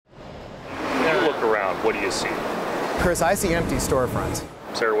what do you see? Chris, I see empty storefronts.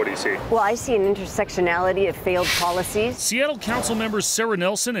 Sarah, what do you see? Well, I see an intersectionality of failed policies. Seattle Council members Sarah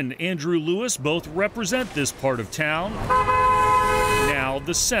Nelson and Andrew Lewis both represent this part of town, now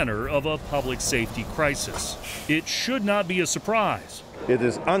the center of a public safety crisis. It should not be a surprise. It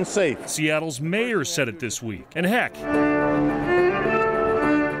is unsafe. Seattle's mayor said it this week. And heck,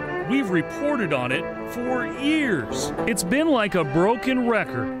 we've reported on it for years. It's been like a broken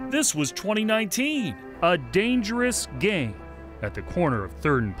record. This was 2019, a dangerous game at the corner of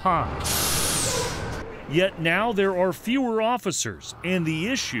 3rd and Pine. Yet now there are fewer officers, and the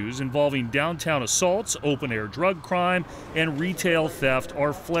issues involving downtown assaults, open-air drug crime, and retail theft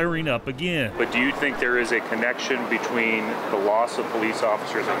are flaring up again. But do you think there is a connection between the loss of police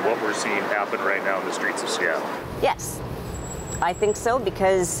officers and what we're seeing happen right now in the streets of Seattle? Yes, I think so,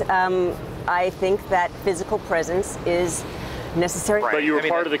 because I think that physical presence is necessary. Right. But you were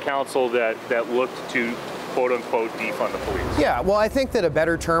part of the council that looked to quote-unquote defund the police. Yeah, well, I think that a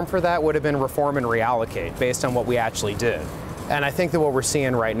better term for that would have been reform and reallocate based on what we actually did. And I think that what we're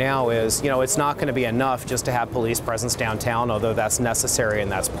seeing right now is, it's not going to be enough just to have police presence downtown, although that's necessary and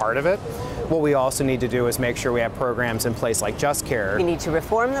that's part of it. What we also need to do is make sure we have programs in place like Just Care. We need to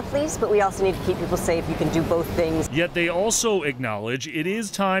reform the police, but we also need to keep people safe. You can do both things. Yet they also acknowledge it is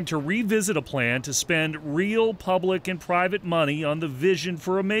time to revisit a plan to spend real public and private money on the vision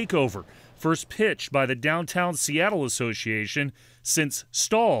for a makeover, first pitched by the Downtown Seattle Association, since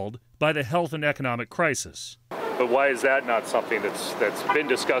stalled by the health and economic crisis. But why is that not something that's been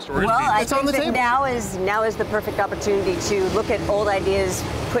discussed? Or Well, I It's on think the that table. now is the perfect opportunity to look at old ideas,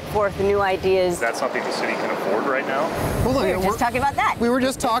 put forth new ideas. Is that something the city can afford right now? Well, look, We were just talking about that. We were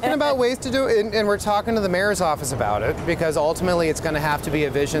just talking about ways to do it, and we're talking to the mayor's office about it, because ultimately it's going to have to be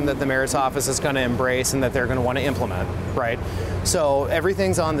a vision that the mayor's office is going to embrace and that they're going to want to implement, right? So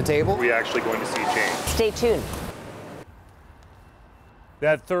everything's on the table. Are we actually going to see change? Stay tuned.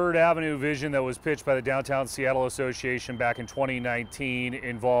 That 3rd Avenue vision that was pitched by the Downtown Seattle Association back in 2019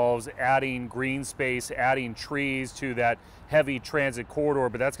 involves adding green space, adding trees to that heavy transit corridor,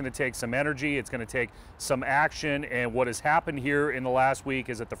 but that's going to take some energy, it's going to take some action, and what has happened here in the last week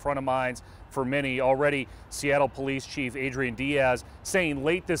is at the front of minds for many. Already, Seattle Police Chief Adrian Diaz saying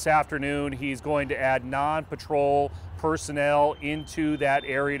late this afternoon he's going to add non-patrol personnel into that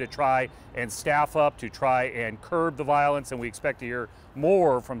area to try and staff up, to try and curb the violence, and we expect to hear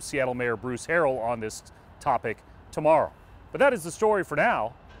more from Seattle Mayor Bruce Harrell on this topic tomorrow. But that is the story for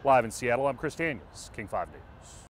now. Live in Seattle, I'm Chris Daniels, King 5 News.